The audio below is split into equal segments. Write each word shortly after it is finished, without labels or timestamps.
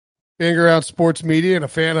Being around sports media and a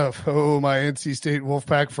fan of, my NC State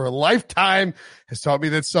Wolfpack for a lifetime has taught me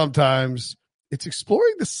that sometimes it's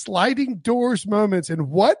exploring the sliding doors moments and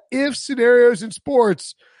what if scenarios in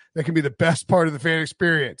sports that can be the best part of the fan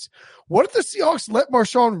experience. What if the Seahawks let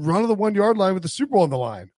Marshawn run to the 1 yard line with the Super Bowl on the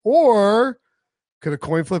line? Or could a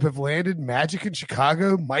coin flip have landed Magic in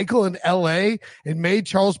Chicago, Michael in LA, and made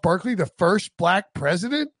Charles Barkley the first black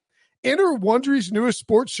president? Enter Wondery's newest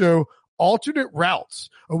sports show, Alternate Routes,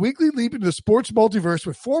 a weekly leap into the sports multiverse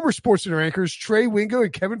with former SportsCenter anchors Trey Wingo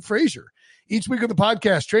and Kevin Frazier. Each week on the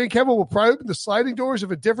podcast, Trey and Kevin will pry open the sliding doors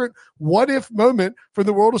of a different what-if moment from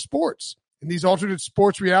the world of sports. In these alternate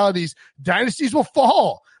sports realities, dynasties will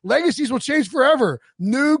fall, legacies will change forever,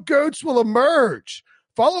 new GOATs will emerge.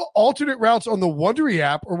 Follow Alternate Routes on the Wondery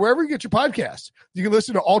app or wherever you get your podcasts. You can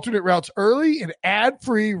listen to Alternate Routes early and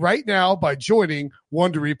ad-free right now by joining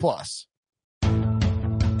Wondery Plus.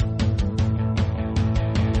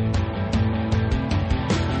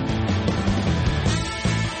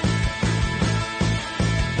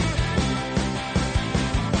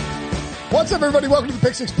 What's up, everybody? Welcome to the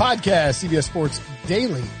Pick Six Podcast, CBS Sports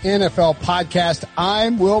Daily NFL Podcast.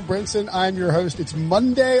 I'm Will Brinson. I'm your host. It's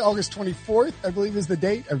Monday, August 24th, I believe is the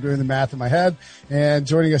date. I'm doing the math in my head. And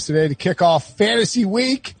joining us today to kick off Fantasy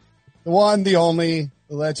Week, the one, the only,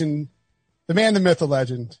 the legend, the man, the myth, the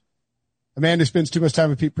legend, the man who spends too much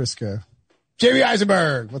time with Pete Prisco, Jamie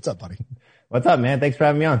Eisenberg. What's up, buddy? What's up, man? Thanks for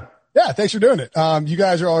having me on. Yeah, thanks for doing it. You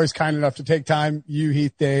guys are always kind enough to take time. You,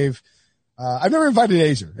 Heath, Dave. I've never invited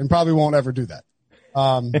Azer and probably won't ever do that.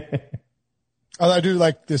 Although I do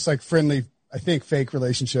like this, like friendly, I think fake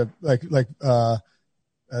relationship, rivalry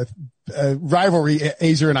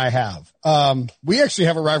Azer and I have. We actually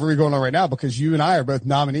have a rivalry going on right now because you and I are both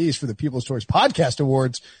nominees for the People's Choice Podcast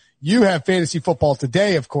Awards. You have Fantasy Football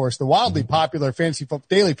Today, of course, the wildly popular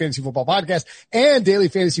daily fantasy football podcast and daily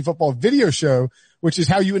fantasy football video show, which is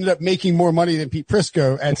how you ended up making more money than Pete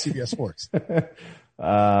Prisco at CBS Sports.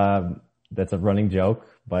 That's a running joke,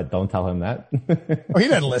 but don't tell him that. Oh, he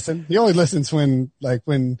doesn't listen. He only listens when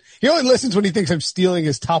he thinks I'm stealing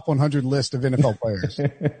his top 100 list of NFL players.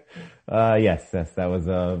 Yes, that was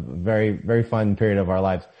a very, very fun period of our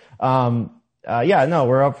lives.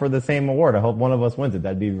 We're up for the same award. I hope one of us wins it.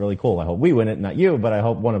 That'd be really cool. I hope we win it, not you, but I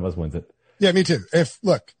hope one of us wins it. Yeah, me too.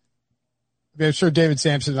 I'm sure David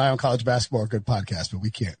Sampson and I on college basketball are a good podcast, but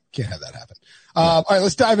we can't have that happen. All right,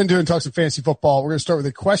 let's dive into it and talk some fantasy football. We're going to start with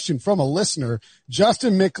a question from a listener.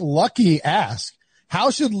 Justin McLucky asks,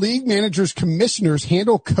 how should league managers, commissioners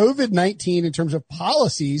handle COVID-19 in terms of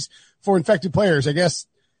policies for infected players? I guess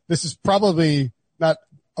this is probably not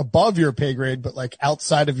above your pay grade, but like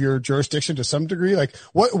outside of your jurisdiction to some degree. Like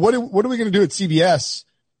what are we going to do at CBS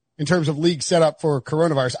in terms of league setup for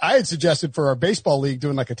coronavirus? I had suggested for our baseball league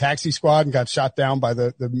doing like a taxi squad and got shot down by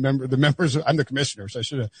the members. I'm the commissioner, so I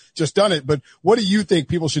should have just done it. But what do you think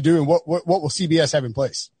people should do, and what will CBS have in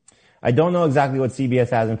place? I don't know exactly what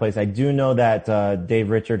CBS has in place. I do know that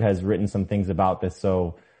Dave Richard has written some things about this,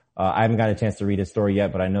 so I haven't got a chance to read his story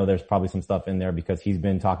yet, but I know there's probably some stuff in there because he's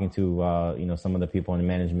been talking to some of the people in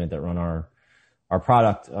management that run our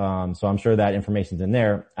product. So I'm sure that information's in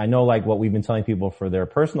there. I know like what we've been telling people for their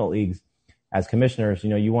personal leagues as commissioners,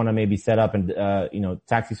 you want to maybe set up and,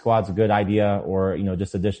 taxi squad's a good idea or,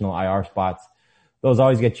 just additional IR spots. Those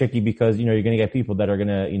always get tricky because, you're going to get people that are going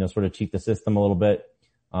to, sort of cheat the system a little bit.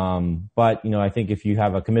 But I think if you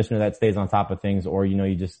have a commissioner that stays on top of things or,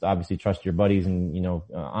 you just obviously trust your buddies and,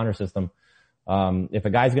 honor system. If a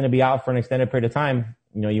guy's going to be out for an extended period of time,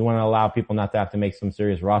 you want to allow people not to have to make some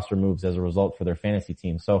serious roster moves as a result for their fantasy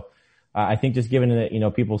team. So, I think just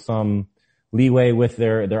giving people some leeway with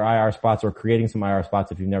their IR spots or creating some IR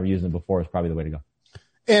spots if you've never used them before is probably the way to go.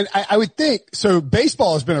 And I would think, so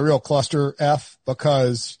baseball has been a real cluster F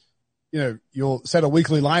because, you'll set a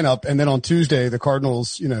weekly lineup and then on Tuesday, the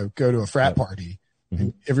Cardinals, go to a frat party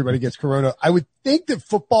and everybody gets corona. I would think that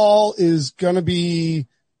football is going to be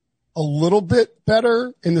a little bit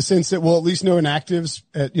better in the sense that we'll at least know inactives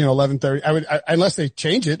at, 11:30. Unless they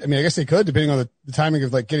change it. I mean, I guess they could depending on the timing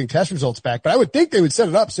of like getting test results back, but I would think they would set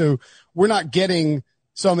it up so we're not getting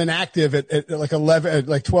some inactive at like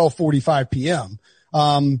 12:45 PM.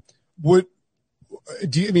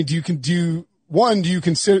 Do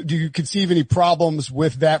you conceive any problems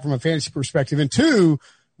with that from a fantasy perspective? And two,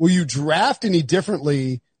 will you draft any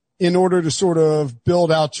differently in order to sort of build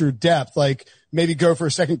out your depth? Like maybe go for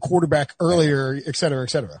a second quarterback earlier, et cetera, et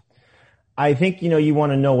cetera. I think, you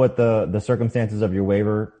want to know what the circumstances of your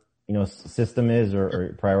waiver, system is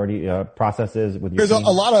or priority process is with your there's team?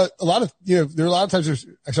 a lot of there are a lot of times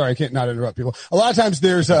sorry, I can't not interrupt people. A lot of times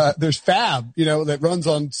there's fab, that runs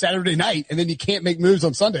on Saturday night and then you can't make moves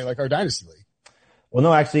on Sunday like our dynasty league. Well,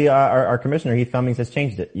 no, actually, our commissioner, Heath Cummings, has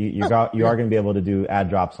changed it. You are going to be able to do ad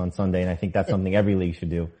drops on Sunday, and I think that's something every league should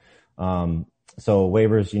do. So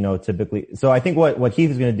waivers, typically, so I think what Heath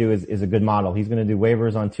is going to do is a good model. He's going to do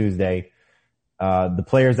waivers on Tuesday. The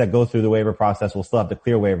players that go through the waiver process will still have to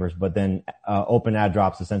clear waivers, but then, open ad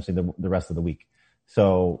drops essentially the rest of the week.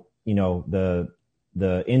 So, the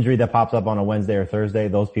injury that pops up on a Wednesday or Thursday,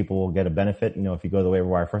 those people will get a benefit, if you go to the waiver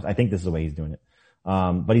wire first. I think this is the way he's doing it.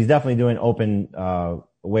 But he's definitely doing open, open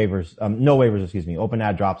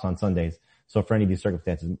ad drops on Sundays. So for any of these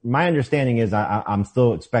circumstances, my understanding is I'm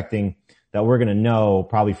still expecting that we're going to know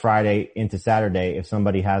probably Friday into Saturday if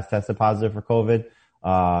somebody has tested positive for COVID,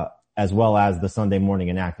 as well as the Sunday morning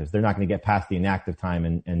inactives. They're not going to get past the inactive time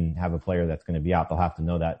and have a player that's going to be out. They'll have to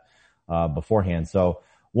know that, beforehand. So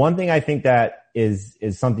one thing I think that is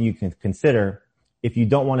something you can consider if you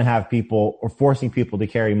don't want to have people or forcing people to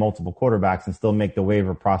carry multiple quarterbacks and still make the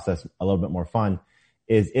waiver process a little bit more fun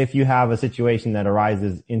is if you have a situation that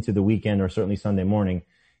arises into the weekend or certainly Sunday morning,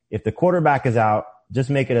 if the quarterback is out,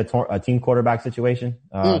 just make it a team quarterback situation.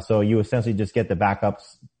 So you essentially just get the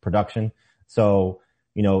backups production. So,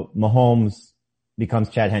 Mahomes becomes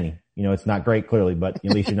Chad Henne. It's not great clearly, but at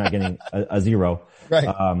least you're not getting a zero. Right.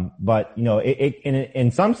 But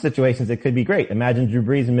in some situations it could be great. Imagine Drew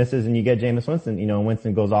Brees misses and you get Jameis Winston, and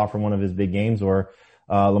Winston goes off from one of his big games, or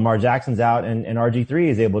Lamar Jackson's out and RG3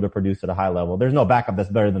 is able to produce at a high level. There's no backup that's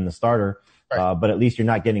better than the starter. Right. But at least you're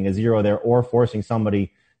not getting a zero there or forcing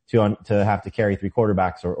somebody to have to carry three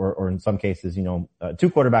quarterbacks or in some cases, two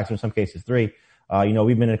quarterbacks, or in some cases three.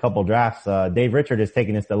 We've been in a couple of drafts. Dave Richard has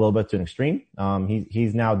taken this a little bit to an extreme.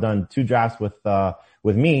 He's now done 2 drafts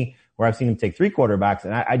with me where I've seen him take 3 quarterbacks,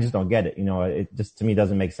 and I just don't get it. It just to me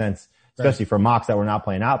doesn't make sense, especially for mocks that we're not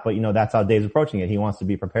playing out. But that's how Dave's approaching it. He wants to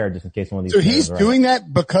be prepared just in case one of these. So he's doing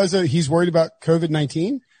that because he's worried about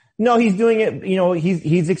COVID-19? No, he's doing it,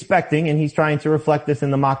 he's expecting, and he's trying to reflect this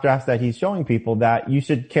in the mock drafts that he's showing people, that you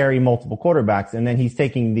should carry multiple quarterbacks. And then he's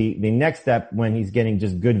taking the next step when he's getting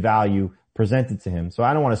just good value presented to him. So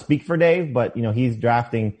I don't want to speak for Dave, but he's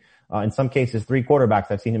drafting, in some cases 3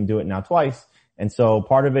 quarterbacks. I've seen him do it now twice. And so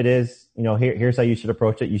part of it is, here's how you should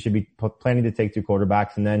approach it. You should be planning to take 2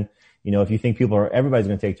 quarterbacks. And then, if you think everybody's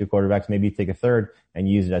going to take 2 quarterbacks, maybe you take a third and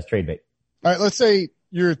use it as trade bait. All right. Let's say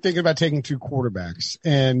you're thinking about taking 2 quarterbacks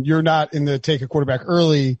and you're not in the take a quarterback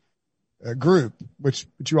early group, which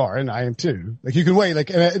you are, and I am too. Like you can wait. Like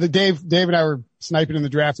Dave and I were sniping in the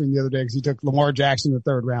draft room the other day because he took Lamar Jackson in the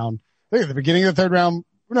 3rd round. I think at the beginning of the 3rd round.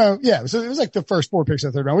 No, yeah. It was like the first 4 picks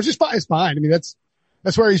of the 3rd round, which is fine. It's fine. I mean, that's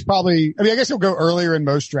where he's probably, I guess he'll go earlier in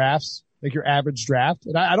most drafts, like your average draft.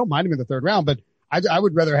 And I don't mind him in the 3rd round, but I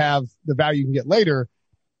would rather have the value you can get later.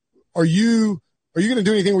 Are you going to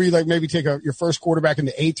do anything where you like maybe take your first quarterback in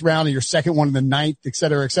the 8th round and your second one in the 9th, et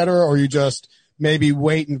cetera, or you just maybe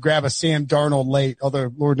wait and grab a Sam Darnold late,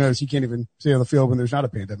 although Lord knows he can't even stay on the field when there's not a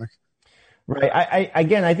pandemic? Right.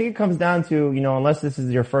 I think it comes down to, unless this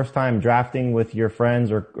is your first time drafting with your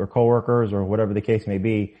friends or coworkers or whatever the case may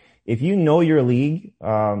be, if you know your league,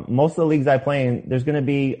 most of the leagues I play in, there's going to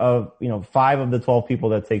be 5 of the 12 people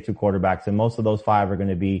that take 2 quarterbacks, and most of those 5 are going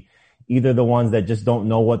to be either the ones that just don't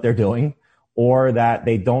know what they're doing, or that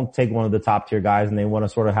they don't take one of the top tier guys and they want to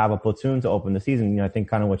sort of have a platoon to open the season. I think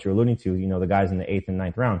kind of what you're alluding to, the guys in the 8th and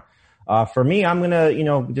 9th round. For me, I'm going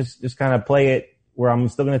to, just kind of play it where I'm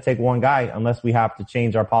still going to take one guy unless we have to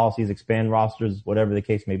change our policies, expand rosters, whatever the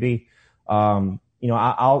case may be. I'm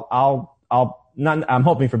hoping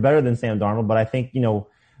for better than Sam Darnold, but I think,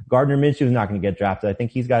 Gardner Minshew is not going to get drafted. I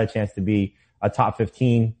think he's got a chance to be a top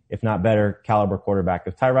 15, if not better, caliber quarterback.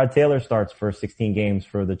 If Tyrod Taylor starts for 16 games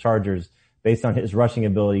for the Chargers based on his rushing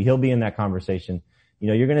ability, he'll be in that conversation.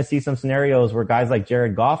 You're going to see some scenarios where guys like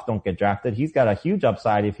Jared Goff don't get drafted. He's got a huge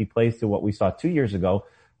upside if he plays to what we saw 2 years ago.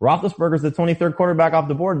 Roethlisberger's the 23rd quarterback off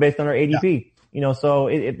the board based on our ADP. Yeah. So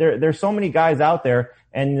there's so many guys out there.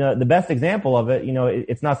 And the best example of it,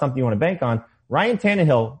 it's not something you want to bank on. Ryan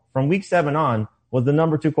Tannehill from week 7 on was the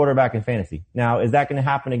number 2 quarterback in fantasy. Now, is that going to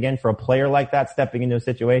happen again for a player like that stepping into a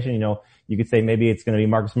situation? You could say maybe it's going to be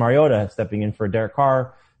Marcus Mariota stepping in for Derek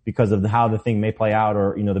Carr because of how the thing may play out,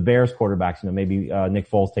 or, the Bears quarterbacks, maybe Nick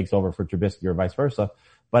Foles takes over for Trubisky or vice versa.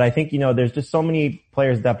 But I think, there's just so many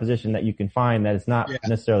players at that position that you can find that it's not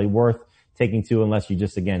necessarily worth taking 2 unless you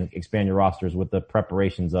just, again, expand your rosters with the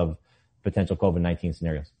preparations of potential COVID-19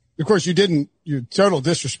 scenarios. Of course, you total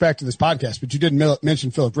disrespect to this podcast, but you didn't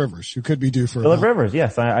mention Phillip Rivers, who could be due for Phillip Rivers.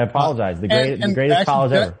 Yes, I apologize. The greatest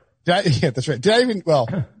college ever. Yeah, that's right. Did I even? Well,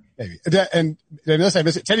 maybe. And unless I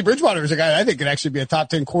miss it, Teddy Bridgewater is a guy that I think could actually be a top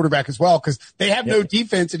 10 quarterback as well, because they have no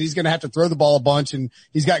defense, and he's going to have to throw the ball a bunch, and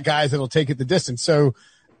he's got guys that'll take it the distance. So,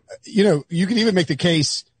 you can even make the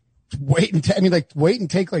case. Wait and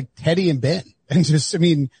take like Teddy and Ben, and just,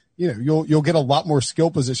 you'll get a lot more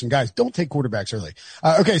skill position guys. Don't take quarterbacks early.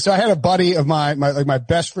 Okay. So I had a buddy of mine, my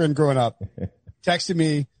best friend growing up, texted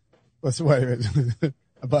me. I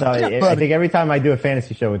think every time I do a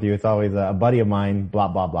fantasy show with you, it's always a buddy of mine, blah,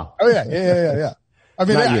 blah, blah. Oh yeah. I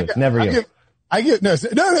mean, never you.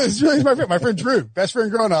 It's really my friend Drew, best friend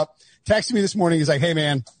growing up, texted me this morning. He's like, "Hey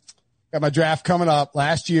man, got my draft coming up.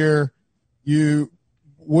 Last year, you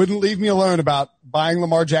wouldn't leave me alone about buying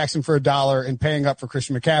Lamar Jackson for $1 and paying up for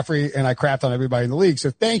Christian McCaffrey, and I crapped on everybody in the league. So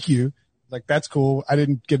thank you." Like, that's cool. I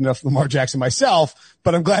didn't get enough Lamar Jackson myself,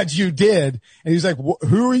 but I'm glad you did. And he's like,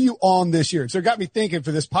 who are you on this year? So it got me thinking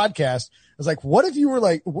for this podcast. I was like, what if you were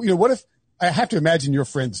like, what if I have to imagine your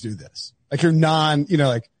friends do this? Like your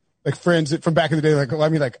like friends from back in the day,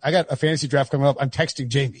 like, I got a fantasy draft coming up. I'm texting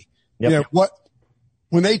Jamie. Yep.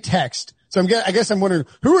 When they text. So I guess I'm wondering,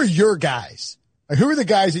 who are your guys? Like, who are the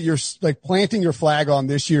guys that you're like planting your flag on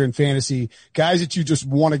this year in fantasy? Guys that you just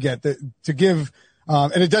want to get to give.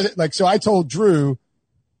 And it doesn't so I told Drew,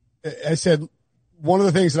 I said, one of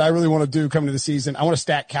the things that I really want to do coming to the season, I want to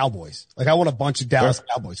stack Cowboys. Like, I want a bunch of Dallas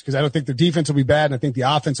Cowboys, because I don't think their defense will be bad, and I think the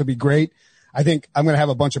offense will be great. I think I'm going to have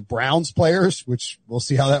a bunch of Browns players, which we'll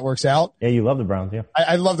see how that works out. Yeah, you love the Browns, yeah.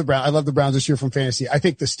 I love the Browns. I love the Browns this year from fantasy. I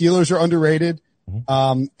think the Steelers are underrated.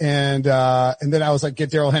 Mm-hmm. And then I was like,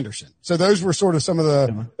 get Darrell Henderson. So those were sort of some of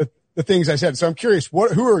the things I said. So I'm curious,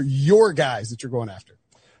 who are your guys that you're going after?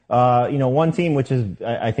 One team, which is,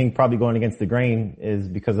 I think, probably going against the grain, is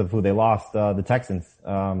because of who they lost, the Texans.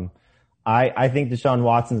 I think Deshaun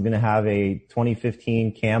Watson's going to have a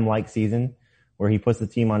 2015 Cam-like season where he puts the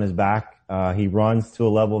team on his back. He runs to a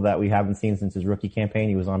level that we haven't seen since his rookie campaign.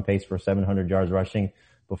 He was on pace for 700 yards rushing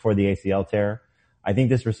before the ACL tear. I think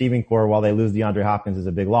this receiving core, while they lose DeAndre Hopkins, is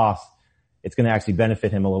a big loss. It's going to actually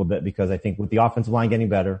benefit him a little bit, because I think with the offensive line getting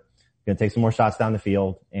better, going to take some more shots down the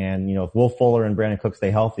field. And, if Will Fuller and Brandon Cook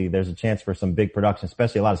stay healthy, there's a chance for some big production,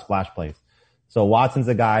 especially a lot of splash plays. So Watson's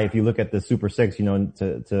a guy, if you look at the Super Six,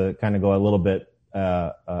 to kind of go a little bit,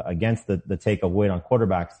 against the take of weight on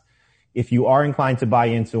quarterbacks. If you are inclined to buy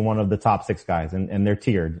into one of the top 6 guys, and they're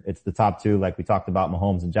tiered, it's the top 2, like we talked about,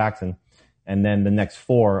 Mahomes and Jackson, and then the next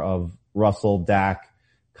 4 of Russell, Dak,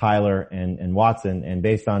 Kyler, and Watson. And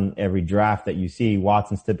based on every draft that you see,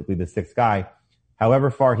 Watson's typically the 6th guy.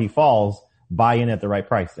 However far he falls, buy in at the right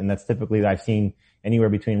price. And that's typically, I've seen anywhere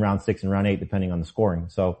between round 6 and round 8, depending on the scoring.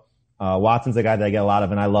 So, Watson's a guy that I get a lot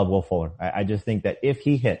of, and I love Will Fuller. I just think that if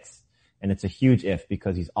he hits, and it's a huge if,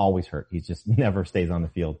 because he's always hurt, he just never stays on the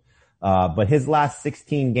field. But his last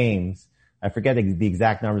 16 games, I forget the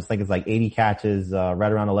exact numbers. I think it's like 80 catches,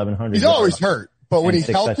 right around 1,100. He's always hurt, but when he's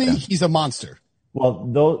healthy, touchdowns. He's a monster. Well,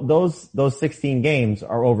 those 16 games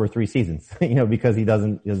are over 3 seasons, because he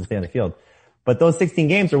doesn't stay on the field. But those 16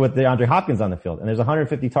 games are with DeAndre Hopkins on the field. And there's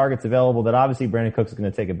 150 targets available that obviously Brandon Cooks is going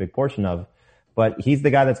to take a big portion of. But he's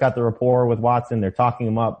the guy that's got the rapport with Watson. They're talking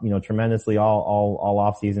him up, tremendously all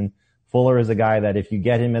off season. Fuller is a guy that if you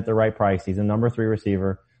get him at the right price, he's a number 3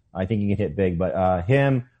 receiver. I think he can hit big. But,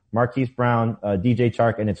 him, Marquise Brown, DJ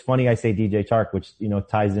Chark. And it's funny I say DJ Chark, which,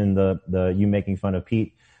 ties in the you making fun of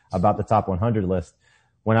Pete about the top 100 list.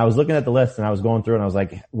 When I was looking at the list and I was going through and I was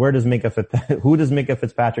like, who does Minkah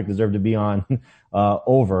Fitzpatrick deserve to be on,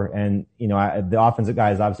 over? And, the offensive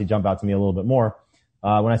guys obviously jump out to me a little bit more.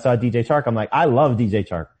 When I saw DJ Chark, I'm like, I love DJ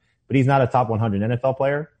Chark, but he's not a top 100 NFL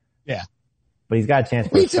player. Yeah. But he's got a chance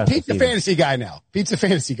for Pete's a fantasy guy now. Pete's a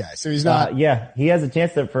fantasy guy. So he's not. Yeah. He has a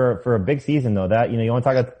chance for a big season though. That, you want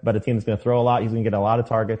to talk about a team that's going to throw a lot. He's going to get a lot of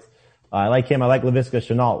targets. I like him. I like Laviska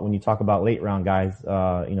Shenault when you talk about late round guys,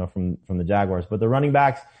 from the Jaguars. But the running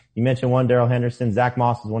backs, you mentioned one, Darrell Henderson. Zach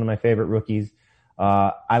Moss is one of my favorite rookies.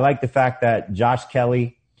 I like the fact that Josh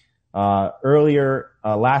Kelly, earlier,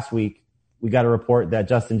 last week, we got a report that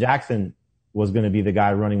Justin Jackson was going to be the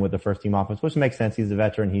guy running with the first team offense, which makes sense. He's a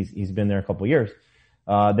veteran. He's been there a couple of years.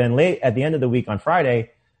 Then late at the end of the week on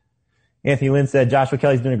Friday, Anthony Lynn said Joshua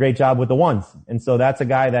Kelly's doing a great job with the ones. And so that's a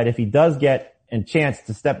guy that if he does get a chance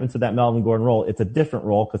to step into that Melvin Gordon role, it's a different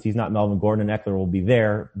role because he's not Melvin Gordon and Eckler will be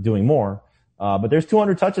there doing more. But there's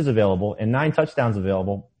 200 touches available and 9 touchdowns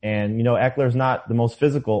available. And, Eckler's not the most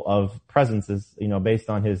physical of presences, based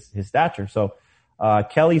on his stature. So,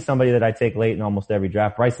 Kelly's somebody that I take late in almost every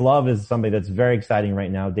draft. Bryce Love is somebody that's very exciting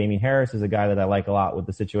right now. Damien Harris is a guy that I like a lot with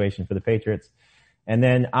the situation for the Patriots. And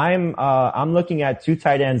then I'm looking at 2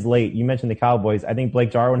 tight ends late. You mentioned the Cowboys. I think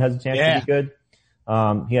Blake Jarwin has a chance to be good.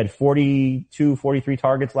 He had 42, 43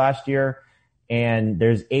 targets last year, and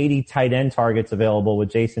there's 80 tight end targets available with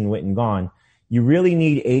Jason Witten gone. You really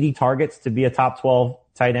need 80 targets to be a top 12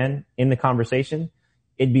 tight end in the conversation.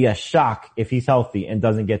 It'd be a shock if he's healthy and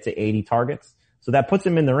doesn't get to 80 targets. So that puts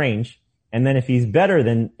him in the range. And then if he's better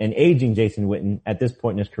than an aging Jason Witten at this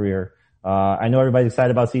point in his career, I know everybody's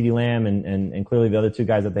excited about CeeDee Lamb and clearly the other two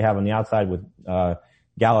guys that they have on the outside with,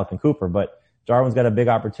 Gallup and Cooper, but Jarwin's got a big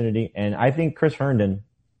opportunity. And I think Chris Herndon,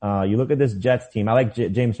 you look at this Jets team. I like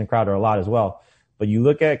Jamison Crowder a lot as well, but you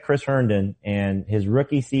look at Chris Herndon and his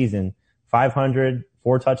rookie season, 500,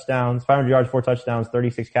 4 touchdowns, 500 yards, 4 touchdowns,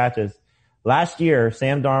 36 catches. Last year,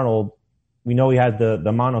 Sam Darnold, we know he had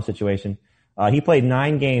the mono situation. He played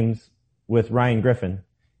 9 games with Ryan Griffin.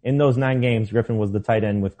 In those 9 games, Griffin was the tight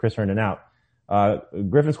end with Chris Herndon out.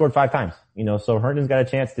 Griffin scored 5 times, so Herndon's got a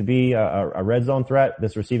chance to be a red zone threat.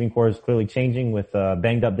 This receiving core is clearly changing with,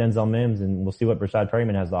 banged up Denzel Mims, and we'll see what Rashad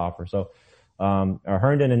Perryman has to offer. So,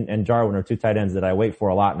 Herndon and Jarwin are 2 tight ends that I wait for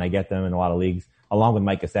a lot, and I get them in a lot of leagues, along with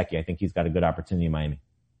Mike Gesicki. I think he's got a good opportunity in Miami.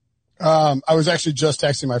 I was actually just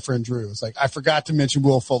texting my friend Drew. It's like, I forgot to mention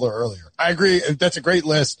Will Fuller earlier. I agree. That's a great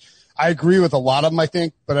list. I agree with a lot of them, I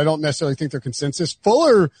think, but I don't necessarily think they're consensus.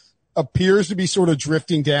 Fuller appears to be sort of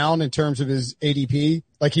drifting down in terms of his ADP,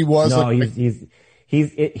 like he was. No,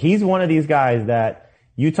 he's one of these guys that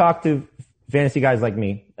you talk to fantasy guys like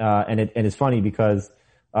me, and it's funny because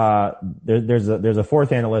there's a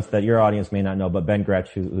fourth analyst that your audience may not know, but Ben Gretsch,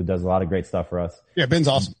 who does a lot of great stuff for us. Yeah, Ben's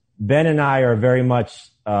awesome. Ben and I are very much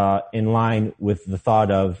in line with the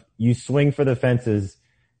thought of you swing for the fences,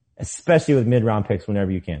 especially with mid-round picks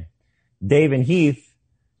whenever you can. Dave and Heath,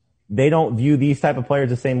 they don't view these type of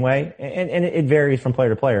players the same way, and it varies from player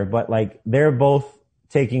to player, but like they're both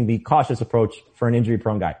taking the cautious approach for an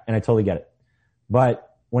injury-prone guy, and I totally get it. But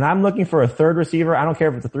when I'm looking for a third receiver, I don't care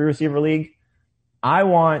if it's a 3-receiver league, I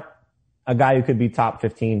want a guy who could be top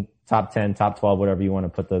 15, top 10, top 12, whatever you want to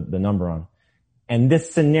put the number on. And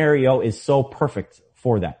this scenario is so perfect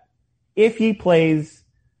for that. If he plays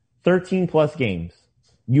 13 plus games,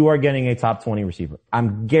 you are getting a top 20 receiver.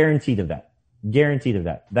 I'm guaranteed of that. Guaranteed of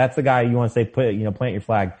that. That's the guy you want to say, plant your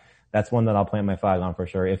flag. That's one that I'll plant my flag on for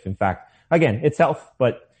sure. If in fact, again, it's health,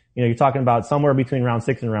 but you're talking about somewhere between round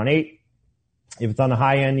 6 and round 8. If it's on the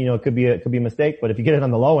high end, it could be a mistake, but if you get it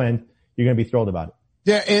on the low end, you're going to be thrilled about it.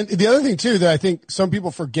 Yeah. And the other thing too, that I think some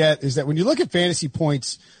people forget is that when you look at fantasy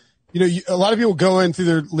points, a lot of people go in through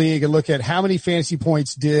their league and look at how many fantasy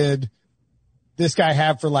points did this guy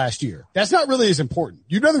have for last year. That's not really as important.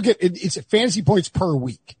 You'd rather it's fantasy points per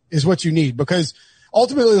week is what you need, because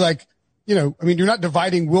ultimately, you're probably not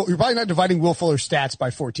dividing Will Fuller's stats by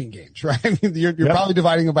 14 games, right? I mean, you're probably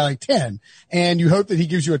dividing them by like 10, and you hope that he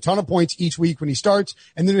gives you a ton of points each week when he starts,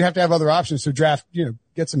 and then you have to have other options to draft,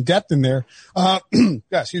 get some depth in there.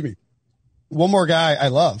 Excuse me. One more guy I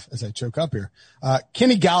love as I choke up here.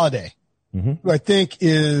 Kenny Galladay, who I think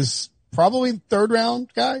is probably 3rd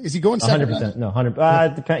round guy. Is he going 2nd? 100%. No,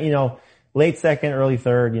 100%. Late 2nd, early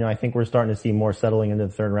 3rd. I think we're starting to see more settling into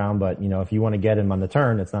the 3rd round, but if you want to get him on the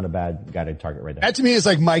turn, it's not a bad guy to target right there. That to me is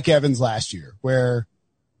like Mike Evans last year, where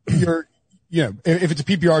you're, if it's a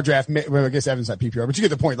PPR draft, well, I guess Evans not PPR, but you get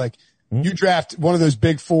the point. Like you draft one of those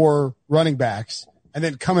big 4 running backs, and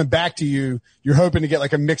then coming back to you're hoping to get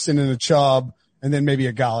like a Mixon and a Chubb, and then maybe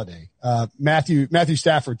a Galladay. Matthew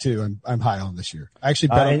Stafford too. I'm high on this year. I actually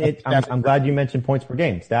bet I'm glad you mentioned points per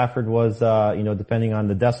game. Stafford was, depending on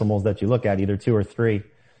the decimals that you look at, either 2 or 3.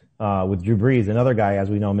 With Drew Brees, another guy, as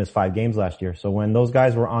we know, missed 5 games last year. So when those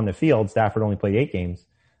guys were on the field, Stafford only played 8 games.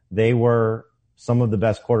 They were some of the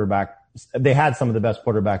best quarterback. They had some of the best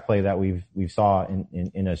quarterback play that we've saw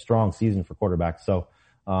in a strong season for quarterbacks. So,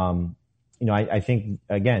 I think,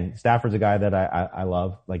 again, Stafford's a guy that I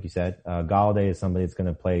love, like you said. Galladay is somebody that's going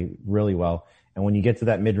to play really well. And when you get to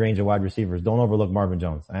that mid-range of wide receivers, don't overlook Marvin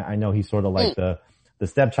Jones. I know he's sort of like the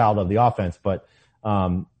stepchild of the offense, but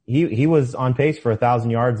he was on pace for 1,000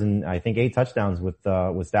 yards and I think 8 touchdowns with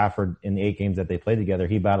Stafford in the 8 games that they played together.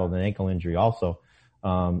 He battled an ankle injury also.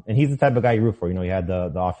 And he's the type of guy you root for. He had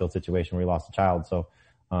the off-field situation where he lost a child. So,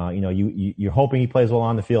 you're hoping he plays well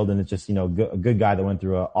on the field, and it's just, a good guy that went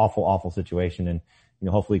through an awful situation, and,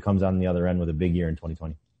 hopefully he comes out on the other end with a big year in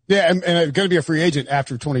 2020. Yeah. And going to be a free agent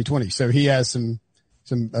after 2020. So he has some,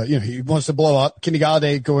 he wants to blow up. Kenny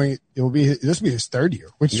Galladay this will be his 3rd year,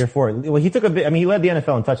 Year 4. Well, he took he led the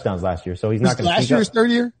NFL in touchdowns last year, so he's not going to last year's 3rd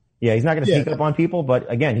year. Yeah, he's not going to sneak up on people, but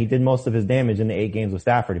again, he did most of his damage in the 8 games with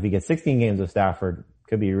Stafford. If he gets 16 games with Stafford,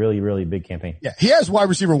 could be a really, really big campaign. Yeah. He has wide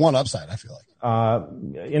receiver 1 upside, I feel like.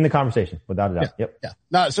 In the conversation, without a doubt. Yeah. Yep.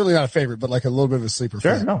 Yeah. Certainly not a favorite, but like a little bit of a sleeper.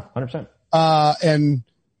 Sure. No, 100%. And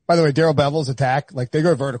By the way, Darrell Bevel's attack, like they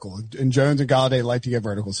go vertical, and Jones and Galladay like to get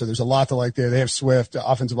vertical. So there's a lot to like there. They have Swift,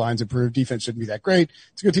 offensive line's improved, defense shouldn't be that great.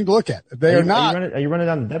 It's a good team to look at. They are not. Are you running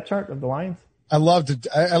down the depth chart of the Lions? I like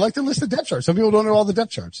to list the depth chart. Some people don't know all the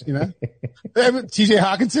depth charts, you know. TJ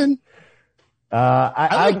Hawkinson.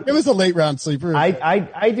 I like him as a late round sleeper.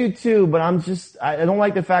 I do too, but I don't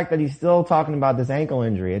like the fact that he's still talking about this ankle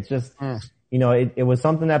injury. It's just, you know, it was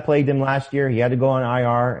something that plagued him last year. He had to go on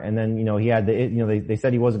IR, and then, you know, he had they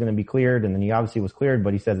said he wasn't going to be cleared, and then he obviously was cleared,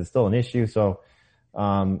 but he says it's still an issue. So,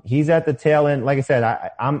 he's at the tail end. Like I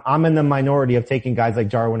said, I'm in the minority of taking guys like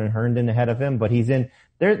Jarwin and Herndon ahead of him, but he's in,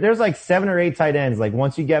 there's like 7 or 8 tight ends. Like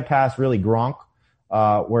once you get past really Gronk,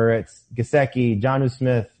 where it's Gesicki, Jonnu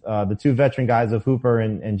Smith, the 2 veteran guys of Hooper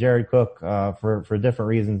and Jared Cook, for different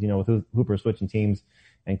reasons, you know, with Hooper switching teams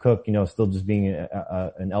and Cook, you know, still just being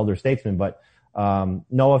an elder statesman. But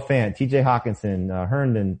Noah Fant, TJ Hawkinson,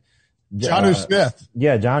 Herndon, Jonnu Smith.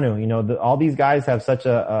 Yeah, Jonnu. You know, all these guys have such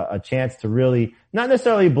a chance to really not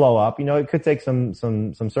necessarily blow up. You know, it could take some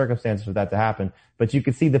circumstances for that to happen, but you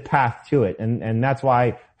could see the path to it. And that's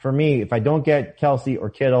why for me, if I don't get Kelsey or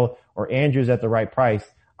Kittle or Andrews at the right price,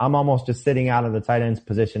 I'm almost just sitting out of the tight ends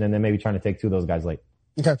position and then maybe trying to take 2 of those guys late.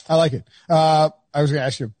 Okay. I like it. I was going to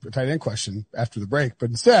ask you a tight end question after the break, but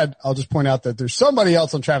instead I'll just point out that there's somebody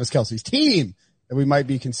else on Travis Kelce's team that we might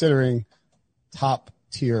be considering top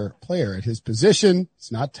tier player at his position.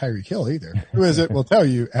 It's not Tyreek Hill either. Who is it? We'll tell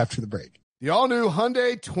you after the break. The all-new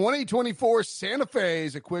Hyundai 2024 Santa Fe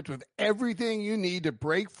is equipped with everything you need to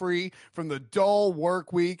break free from the dull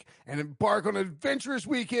work week and embark on an adventurous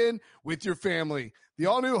weekend with your family. The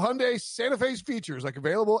all-new Hyundai Santa Fe's features like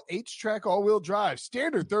available H-Track all-wheel drive,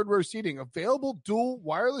 standard third-row seating, available dual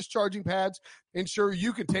wireless charging pads, ensure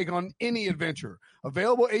you can take on any adventure.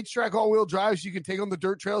 Available H-Track all-wheel drives you can take on the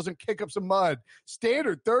dirt trails and kick up some mud.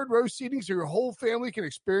 Standard third-row seating so your whole family can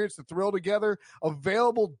experience the thrill together.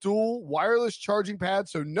 Available dual wireless charging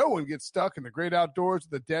pads so no one gets stuck in the great outdoors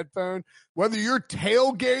with a dead phone. Whether you're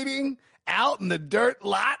tailgating out in the dirt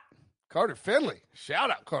lot, Carter Finley, shout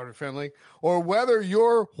out Carter Finley, or whether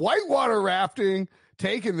you're whitewater rafting,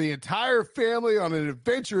 taking the entire family on an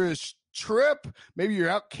adventurous trip, maybe you're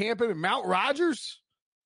out camping in Mount Rogers.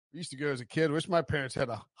 I used to go as a kid. Wish my parents had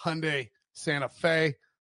a Hyundai Santa Fe.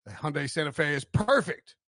 The Hyundai Santa Fe is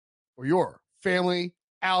perfect for your family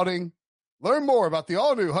outing. Learn more about the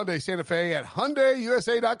all-new Hyundai Santa Fe at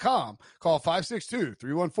HyundaiUSA.com. Call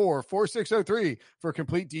 562-314-4603 for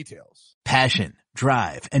complete details. Passion,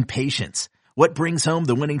 drive, and patience. What brings home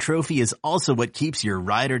the winning trophy is also what keeps your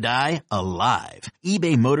ride or die alive.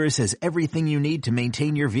 eBay Motors has everything you need to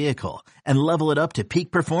maintain your vehicle and level it up to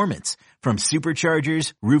peak performance. From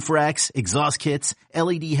superchargers, roof racks, exhaust kits,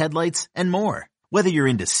 LED headlights, and more. Whether you're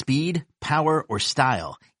into speed, power, or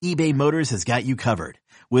style, eBay Motors has got you covered.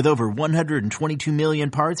 With over 122 million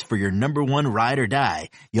parts for your number one ride or die,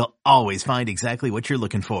 you'll always find exactly what you're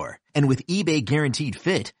looking for. And with eBay Guaranteed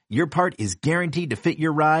Fit, your part is guaranteed to fit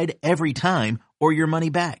your ride every time or your money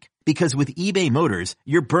back. Because with eBay Motors,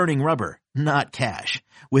 you're burning rubber, not cash.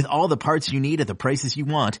 With all the parts you need at the prices you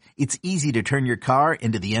want, it's easy to turn your car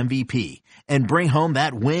into the MVP and bring home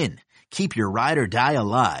that win. Keep your ride or die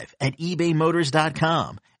alive at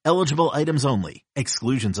ebaymotors.com. Eligible items only.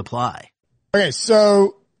 Exclusions apply. Okay,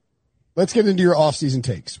 so let's get into your off-season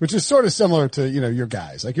takes, which is sort of similar to, you know, your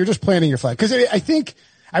guys. Like you're just planning your flight. Because I think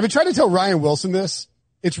I've been trying to tell Ryan Wilson this.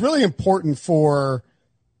 It's really important for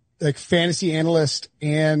like fantasy analysts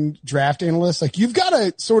and draft analysts. Like you've got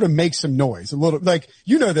to sort of make some noise a little. Like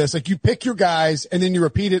you know this. Like you pick your guys and then you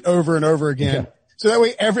repeat it over and over again. Yeah. So that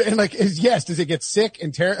way does it get sick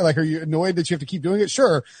and like, are you annoyed that you have to keep doing it?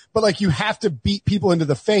 Sure. But like, you have to beat people into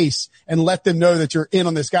the face and let them know that you're in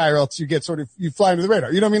on this guy or else you get you fly under the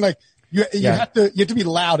radar. You know what I mean? Like you have to be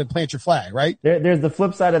loud and plant your flag, right? There's the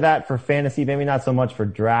flip side of that for fantasy, maybe not so much for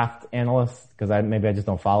draft analysts because I just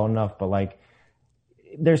don't follow enough, but like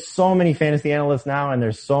there's so many fantasy analysts now and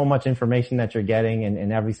there's so much information that you're getting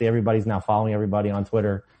and obviously everybody's now following everybody on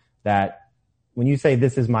Twitter that when you say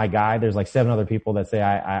this is my guy, there's like 7 other people that say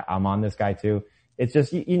I'm on this guy too. It's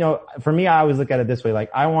just, you know, for me, I always look at it this way. Like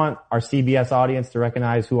I want our CBS audience to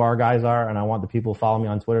recognize who our guys are. And I want the people who follow me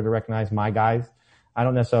on Twitter to recognize my guys. I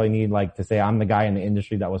don't necessarily need like to say I'm the guy in the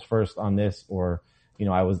industry that was first on this or, you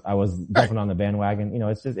know, I was jumping on the bandwagon. You know,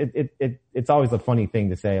 it's just, it's always a funny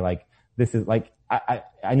thing to say like, this is like,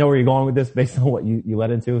 I know where you're going with this based on what you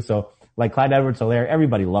led into. So like Clyde Edwards-Helaire,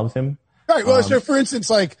 everybody loves him. Right. Well, so for instance,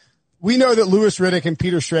 like, we know that Louis Riddick and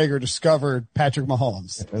Peter Schrager discovered Patrick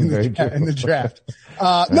Mahomes in the draft.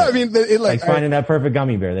 No, I mean, like finding that perfect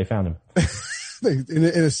gummy bear. They found him.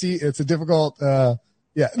 It's a difficult, yeah.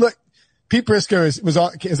 Look, Pete Prisco is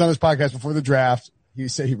on his podcast before the draft. He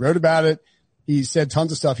said he wrote about it. He said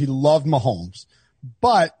tons of stuff. He loved Mahomes,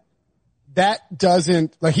 but that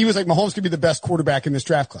doesn't, like, he was like, Mahomes could be the best quarterback in this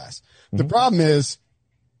draft class. Mm-hmm. The problem is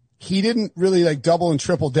he didn't really like double and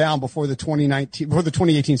triple down before the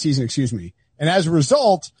 2018 season, excuse me. And as a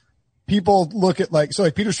result, people look at like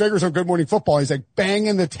Peter Schrager's on Good Morning Football. He's like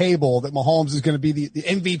banging the table that Mahomes is going to be the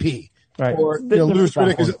MVP. Right. Or, Louis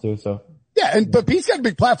Riddick is, too, so. Yeah. But Pete's got a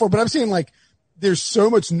big platform, but I'm saying like there's so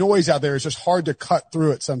much noise out there. It's just hard to cut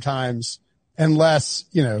through it sometimes unless,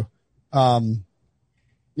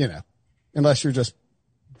 unless you're just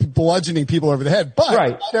bludgeoning people over the head. But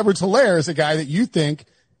right. Edwards-Helaire is a guy that you think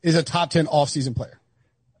is a top 10 off-season player.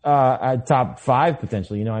 Top 5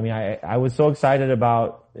 potentially. I was so excited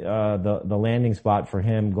about the landing spot for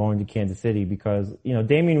him going to Kansas City because,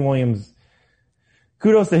 Damian Williams,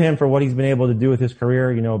 kudos to him for what he's been able to do with his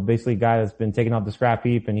career. Basically a guy that's been taken off the scrap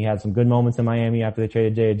heap, and he had some good moments in Miami after they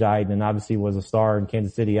traded Jay Ajayi, and then obviously was a star in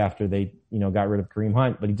Kansas City after they, got rid of Kareem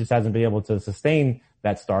Hunt, but he just hasn't been able to sustain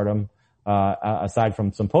that stardom, aside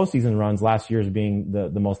from some postseason runs, last year's being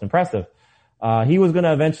the most impressive. He was going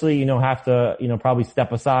to eventually, have to, probably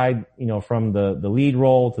step aside, from the lead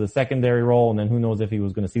role to the secondary role. And then who knows if he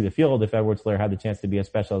was going to see the field if Edwards-Helaire had the chance to be as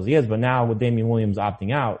special as he is. But now with Damian Williams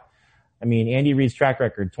opting out, Andy Reid's track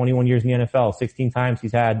record, 21 years in the NFL, 16 times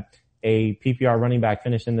he's had a PPR running back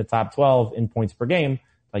finish in the top 12 in points per game,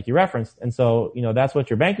 like you referenced. And so, that's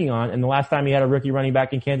what you're banking on. And the last time he had a rookie running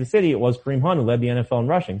back in Kansas City, it was Kareem Hunt, who led the NFL in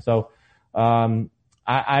rushing. So,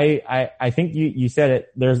 I think you said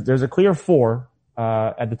it. There's a clear 4,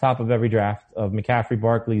 at the top of every draft of McCaffrey,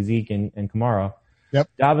 Barkley, Zeke, and Kamara. Yep.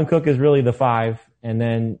 Dalvin Cook is really the 5. And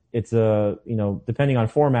then it's depending on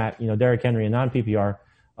format, Derrick Henry and non-PPR,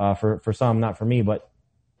 for some, not for me, but,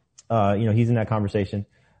 he's in that conversation.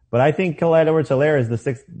 But I think Clyde Edwards-Helaire is the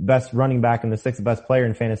 6th best running back and the 6th best player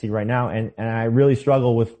in fantasy right now. And I really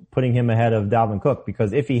struggle with putting him ahead of Dalvin Cook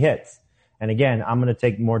because if he hits, and again, I'm going to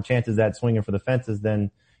take more chances at swinging for the fences than,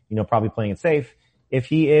 probably playing it safe. If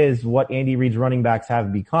he is what Andy Reid's running backs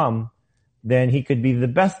have become, then he could be the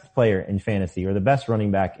best player in fantasy or the best running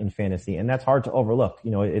back in fantasy. And that's hard to overlook.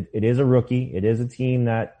 It is a rookie. It is a team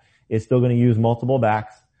that is still going to use multiple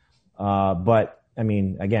backs. But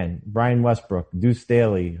again, Brian Westbrook, Deuce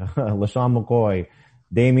Staley, LaShawn McCoy,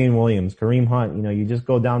 Damian Williams, Kareem Hunt, you just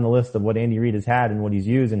go down the list of what Andy Reid has had and what he's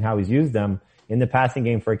used and how he's used them in the passing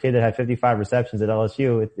game for a kid that had 55 receptions at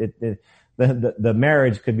LSU. The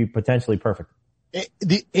marriage could be potentially perfect.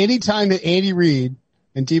 Anytime that Andy Reid,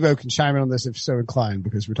 and Debo can chime in on this if so inclined,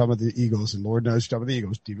 because we're talking about the Eagles, and Lord knows we're talking about the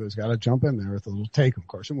Eagles. Debo's got to jump in there with a little take on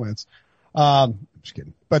Carson Wentz. I'm just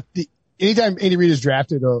kidding. But anytime Andy Reid has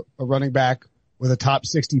drafted a running back with a top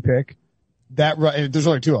 60 pick, there's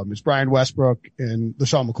only 2 of them. It's Brian Westbrook and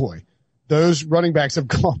LaShawn McCoy. Those running backs have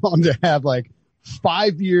gone on to have like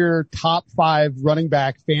 5-year top 5 running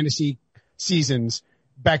back fantasy seasons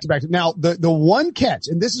back to back. Now, the one catch,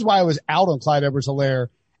 and this is why I was out on Clyde Edwards-Helaire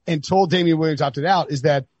and told Damian Williams opted out, is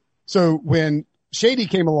that so when Shady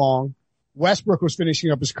came along, Westbrook was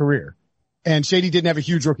finishing up his career, and Shady didn't have a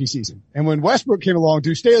huge rookie season. And when Westbrook came along,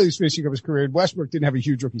 Deuce Staley was finishing up his career, and Westbrook didn't have a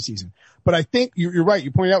huge rookie season. But I think you're right. You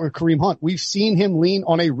pointed out with Kareem Hunt, we've seen him lean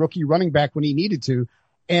on a rookie running back when he needed to,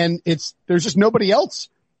 and there's just nobody else.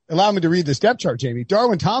 Allow me to read this depth chart, Jamie.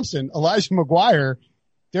 Darwin Thompson, Elijah McGuire,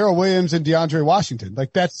 Darrell Williams, and DeAndre Washington.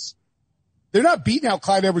 Like they're not beating out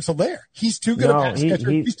Clyde Edwards-Helaire. He's too good a pass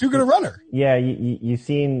catcher. He's too good a runner. Yeah, you've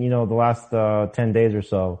seen, the last 10 days or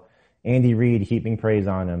so, Andy Reid heaping praise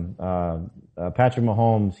on him, Patrick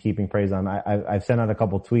Mahomes heaping praise on him. I've sent out a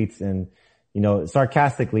couple tweets and,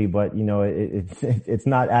 sarcastically, but, it's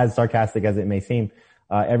not as sarcastic as it may seem.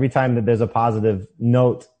 Every time that there's a positive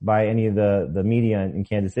note by any of the media in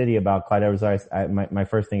Kansas City about Clyde Edwards-Helaire, my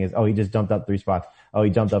first thing is, oh, he just jumped up 3 spots. Oh, he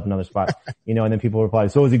jumped up another spot, and then people reply,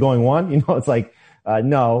 so is he going 1? It's like,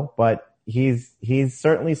 no, but he's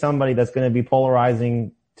certainly somebody that's going to be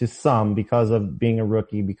polarizing to some because of being a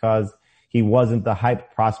rookie, because he wasn't the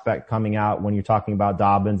hype prospect coming out when you're talking about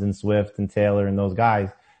Dobbins and Swift and Taylor and those guys.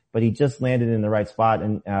 But he just landed in the right spot.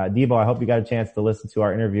 And, Debo, I hope you got a chance to listen to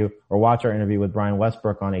our interview or watch our interview with Brian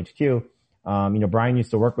Westbrook on HQ. Brian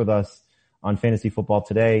used to work with us on Fantasy Football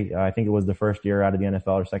Today. I think it was the first year out of the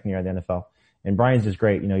NFL or second year out of the NFL. And Brian's just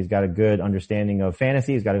great. He's got a good understanding of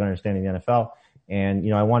fantasy. He's got a good understanding of the NFL.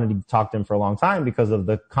 And, I wanted to talk to him for a long time because of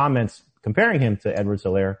the comments comparing him to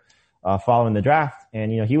Edwards-Helaire, following the draft.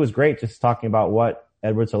 And, he was great just talking about what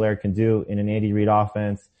Edwards-Helaire can do in an Andy Reid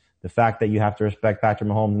offense. The fact that you have to respect Patrick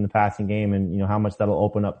Mahomes in the passing game and, how much that'll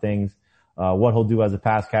open up things, what he'll do as a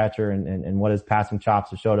pass catcher and what his passing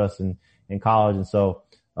chops have showed us in college. And so,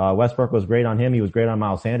 Westbrook was great on him. He was great on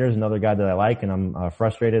Miles Sanders, another guy that I like, and I'm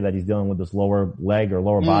frustrated that he's dealing with this lower leg or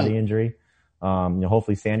lower body injury.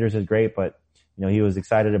 Hopefully Sanders is great, but he was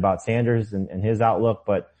excited about Sanders and his outlook.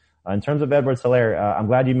 But in terms of Edwards-Helaire, I'm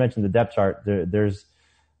glad you mentioned the depth chart. There's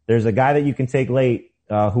a guy that you can take late,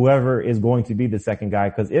 whoever is going to be the second guy,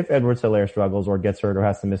 because if Edwards-Helaire struggles or gets hurt or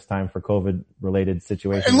has to miss time for COVID-related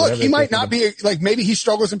situations. And look, he might not be, like, maybe he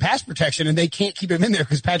struggles in pass protection and they can't keep him in there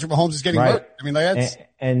because Patrick Mahomes is getting hurt. I mean, like, that's...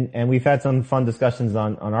 And we've had some fun discussions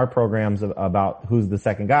on our programs about who's the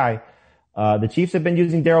second guy. The Chiefs have been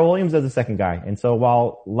using Darrell Williams as the second guy. And so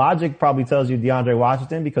while logic probably tells you DeAndre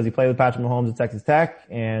Washington, because he played with Patrick Mahomes at Texas Tech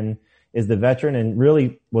and is the veteran and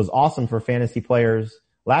really was awesome for fantasy players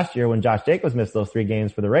last year when Josh Jacobs missed those 3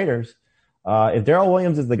 games for the Raiders. If Darrell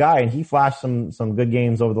Williams is the guy and he flashed some good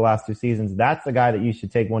games over the last 2 seasons, that's the guy that you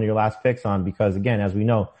should take one of your last picks on, because again, as we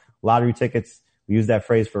know, lottery tickets, we use that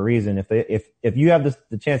phrase for a reason. If you have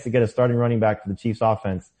the chance to get a starting running back for the Chiefs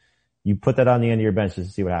offense, you put that on the end of your bench just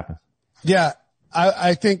to see what happens. Yeah.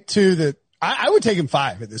 I think too that I would take him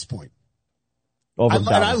 5 at this point. And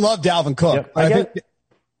I love Dalvin Cook. Yep, I think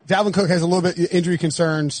Dalvin Cook has a little bit injury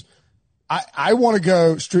concerns. I want to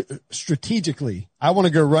go strategically. I want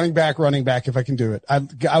to go running back if I can do it. I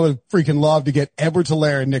would freaking love to get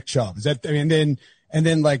Edwards-Helaire and Nick Chubb. And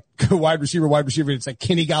then like go wide receiver. It's like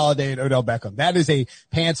Kenny Galladay and Odell Beckham. That is a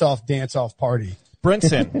pants off, dance off party.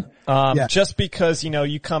 Brinson, just because,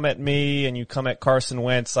 you come at me and you come at Carson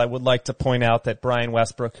Wentz, I would like to point out that Brian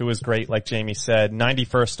Westbrook, who is great, like Jamie said,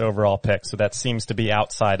 91st overall pick. So that seems to be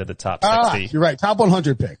outside of the top 60. You're right. Top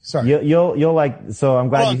 100 pick. Sorry. You'll like, so I'm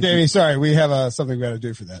glad Jamie, sorry. We have something we got to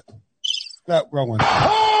do for that. No, wrong one.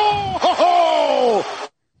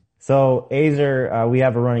 So Azer, we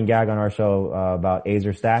have a running gag on our show, about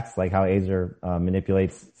Azer stats, like how Azer,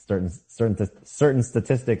 manipulates certain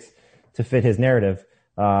statistics to fit his narrative.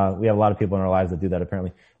 We have a lot of people in our lives that do that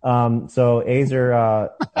apparently. So Azer,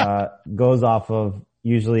 goes off of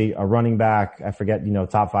usually a running back, I forget,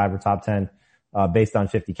 top 5 or top 10, based on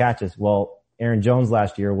 50 catches. Well, Aaron Jones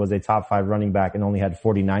last year was a top 5 running back and only had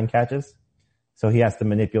 49 catches. So he has to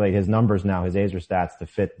manipulate his numbers now, his Azer stats, to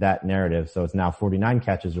fit that narrative. So it's now 49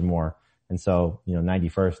 catches or more. And so,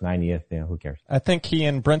 91st, 90th, who cares? I think he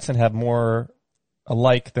and Brinson have more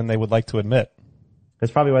alike than they would like to admit.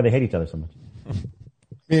 That's probably why they hate each other so much.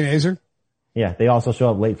 Me and Azer? Yeah, they also show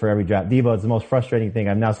up late for every draft. Debo, it's the most frustrating thing.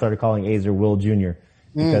 I've now started calling Azer Will Jr.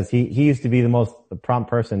 because he used to be the most prompt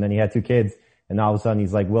person. Then he had 2 kids, and all of a sudden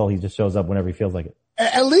he's like Will. He just shows up whenever he feels like it.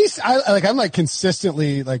 At least I'm like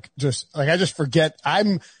consistently I just forget.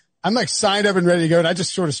 I'm like signed up and ready to go, and I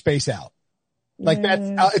just sort of space out. Like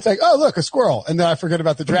that's, it's like, oh look, a squirrel, and then I forget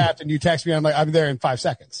about the draft, and you text me, and I'm like, I'm there in 5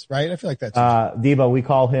 seconds, right? I feel like that's Debo. We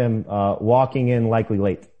call him walking in likely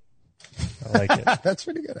late. I like it. That's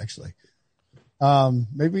pretty good, actually.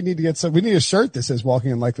 Maybe we need to get we need a shirt that says walking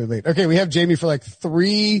in likely late. Okay, we have Jamie for like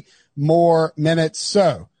 3 more minutes,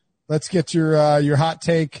 so let's get your hot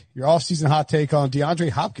take, your off-season hot take on DeAndre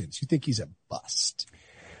Hopkins. You think he's a bust?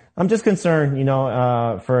 I'm just concerned,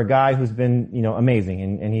 for a guy who's been, amazing,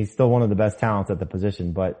 and he's still one of the best talents at the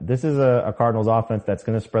position. But this is a Cardinals offense that's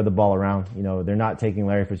going to spread the ball around. They're not taking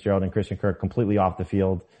Larry Fitzgerald and Christian Kirk completely off the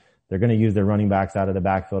field. They're going to use their running backs out of the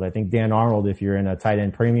backfield. I think Dan Arnold, if you're in a tight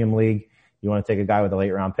end premium league, you want to take a guy with a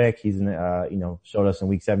late round pick. He's showed us in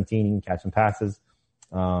week 17, he can catch some passes.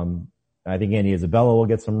 I think Andy Isabella will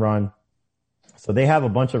get some run. So they have a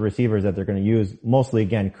bunch of receivers that they're going to use, mostly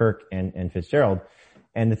again, Kirk and Fitzgerald.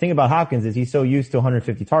 And the thing about Hopkins is he's so used to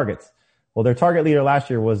 150 targets. Well, their target leader last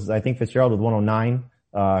year was, I think, Fitzgerald with 109.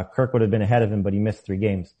 Kirk would have been ahead of him, but he missed 3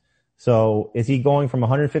 games. So is he going from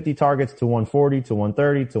 150 targets to 140 to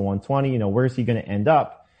 130 to 120? Where's he going to end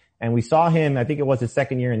up? And we saw him, I think it was his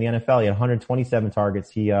second year in the NFL. He had 127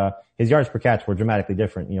 targets. His yards per catch were dramatically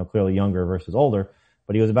different, clearly younger versus older,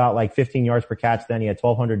 but he was about like 15 yards per catch then. He had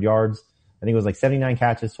 1,200 yards. I think it was like 79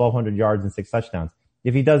 catches, 1,200 yards, and 6 touchdowns.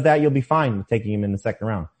 If he does that, you'll be fine with taking him in the second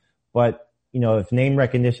round. But, if name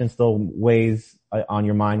recognition still weighs on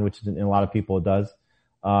your mind, which in a lot of people it does,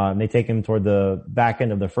 and they take him toward the back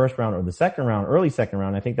end of the first round or the second round, early second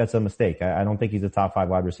round, I think that's a mistake. I don't think he's a top 5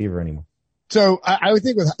 wide receiver anymore. So I would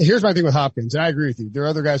think here's my thing with Hopkins, and I agree with you. There are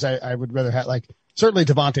other guys I would rather have, like certainly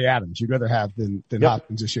Devontae Adams, you'd rather have than Yep.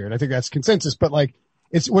 Hopkins this year. And I think that's consensus, but like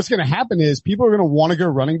what's going to happen is people are going to want to go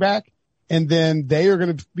running back, and then they are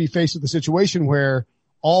going to be faced with a situation where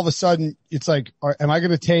all of a sudden it's like, am I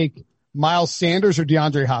going to take Miles Sanders or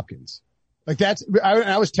DeAndre Hopkins? Like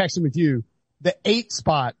I was texting with you, the 8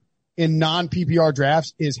 spot in non-PPR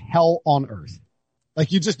drafts is hell on earth.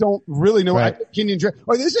 Like you just don't really know. Right. Kenyon Drake.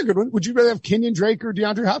 Oh, this is a good one. Would you rather have Kenyon Drake or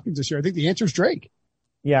DeAndre Hopkins this year? I think the answer is Drake.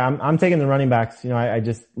 Yeah, I'm taking the running backs. You know, I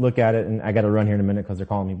just look at it, and I got to run here in a minute because they're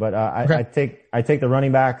calling me. But I take the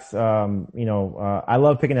running backs. I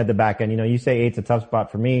love picking at the back end. You know, you say 8's a tough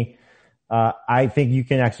spot for me. I think you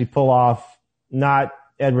can actually pull off not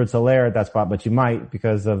Edwards-Helaire at that spot, but you might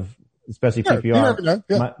because of especially PPR.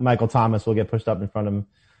 Yeah. Michael Thomas will get pushed up in front of him.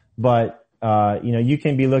 But you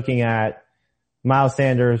can be looking at Miles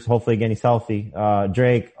Sanders, hopefully again he's healthy,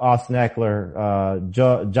 Drake, Austin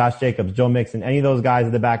Eckler, Josh Jacobs, Joe Mixon, any of those guys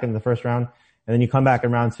at the back end of the first round. And then you come back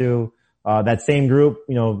in round 2, that same group,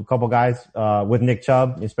 a couple guys, with Nick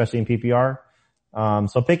Chubb, especially in PPR.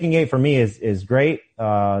 So picking 8 for me is great.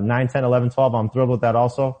 9, 10, 11, 12, I'm thrilled with that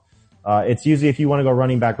also. It's usually if you want to go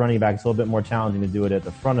running back, it's a little bit more challenging to do it at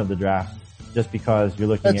the front of the draft just because you're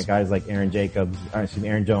looking at guys like Aaron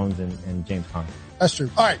Jones and James Conner. That's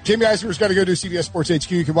true. All right. Jamie Eisenberg's got to go to CBS Sports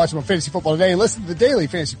HQ. You can watch him on Fantasy Football Today and listen to the daily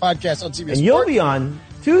fantasy podcast on CBS Sports. And you'll be on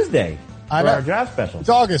Tuesday for our draft special. It's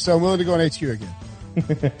August, so I'm willing to go on HQ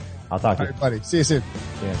again. I'll talk to you. All right, buddy. See you soon.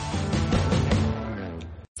 Yeah.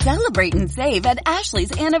 Celebrate and save at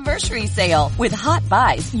Ashley's Anniversary Sale. With Hot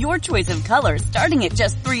Buys, your choice of colors starting at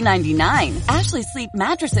just $3.99. Ashley Sleep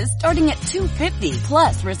mattresses starting at $2.50.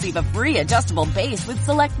 Plus, receive a free adjustable base with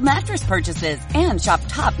select mattress purchases. And shop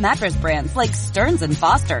top mattress brands like Stearns &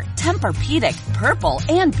 Foster, Tempur-Pedic, Purple,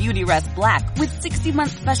 and Beautyrest Black with 60-month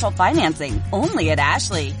special financing. Only at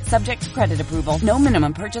Ashley. Subject to credit approval. No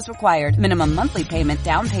minimum purchase required. Minimum monthly payment,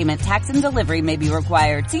 down payment, tax, and delivery may be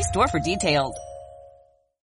required. See store for details.